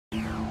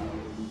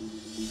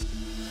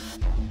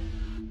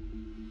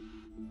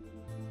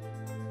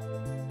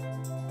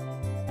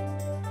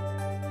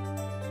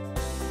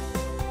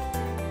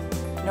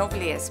Nova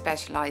Leah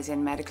specialise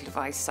in medical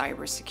device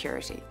cyber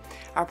security.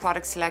 Our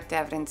product Select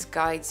Evidence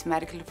guides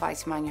medical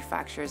device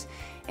manufacturers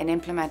in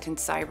implementing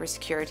cyber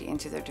security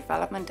into their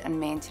development and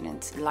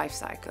maintenance life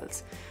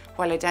cycles,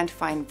 while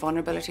identifying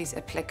vulnerabilities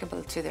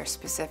applicable to their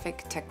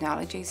specific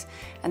technologies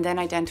and then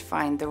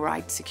identifying the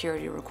right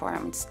security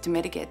requirements to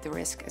mitigate the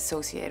risk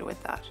associated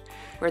with that.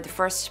 We're the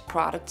first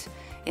product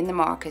in the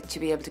market to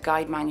be able to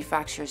guide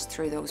manufacturers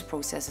through those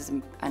processes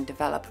and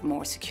develop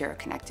more secure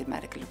connected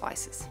medical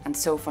devices. And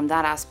so from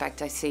that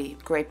aspect, I see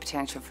great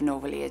potential for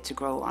Nova Leah to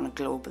grow on a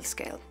global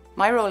scale.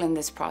 My role in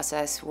this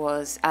process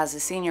was as a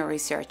senior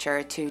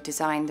researcher to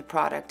design the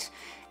product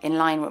in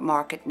line with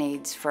market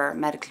needs for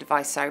medical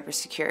device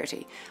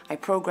cybersecurity. I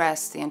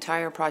progressed the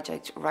entire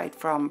project right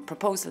from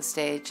proposal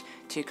stage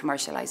to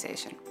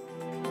commercialisation.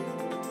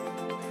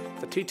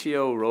 The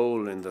TTO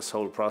role in this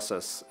whole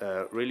process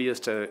really is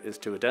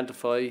to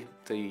identify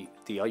the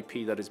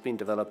IP that is being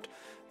developed,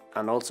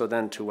 and also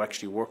then to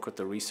actually work with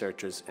the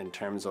researchers in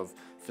terms of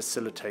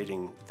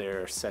facilitating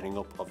their setting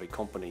up of a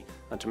company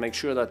and to make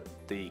sure that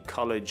the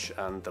college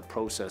and the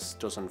process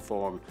doesn't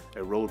form a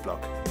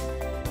roadblock.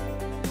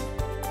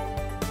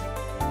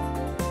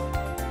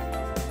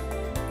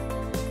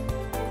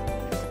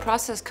 The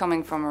process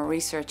coming from a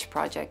research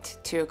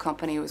project to a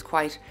company was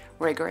quite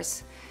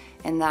rigorous,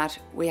 in that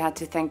we had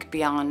to think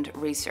beyond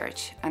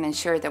research and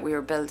ensure that we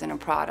were building a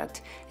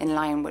product in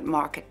line with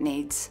market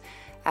needs,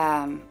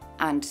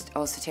 and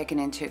also taking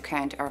into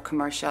account our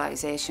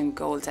commercialisation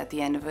goals at the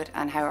end of it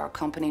and how our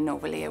company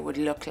Nova Leah would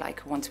look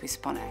like once we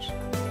spun out.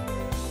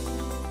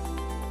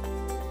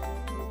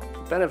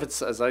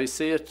 Benefits, as I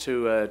see it,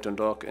 to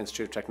Dundalk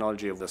Institute of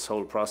Technology of this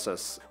whole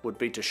process would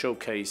be to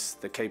showcase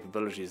the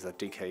capabilities that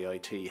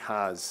DKIT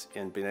has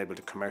in being able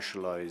to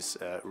commercialise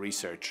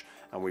research,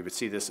 and we would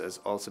see this as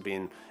also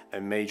being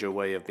a major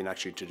way of being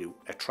actually to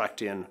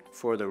attract in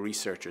further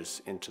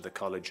researchers into the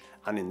college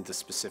and in the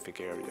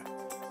specific area.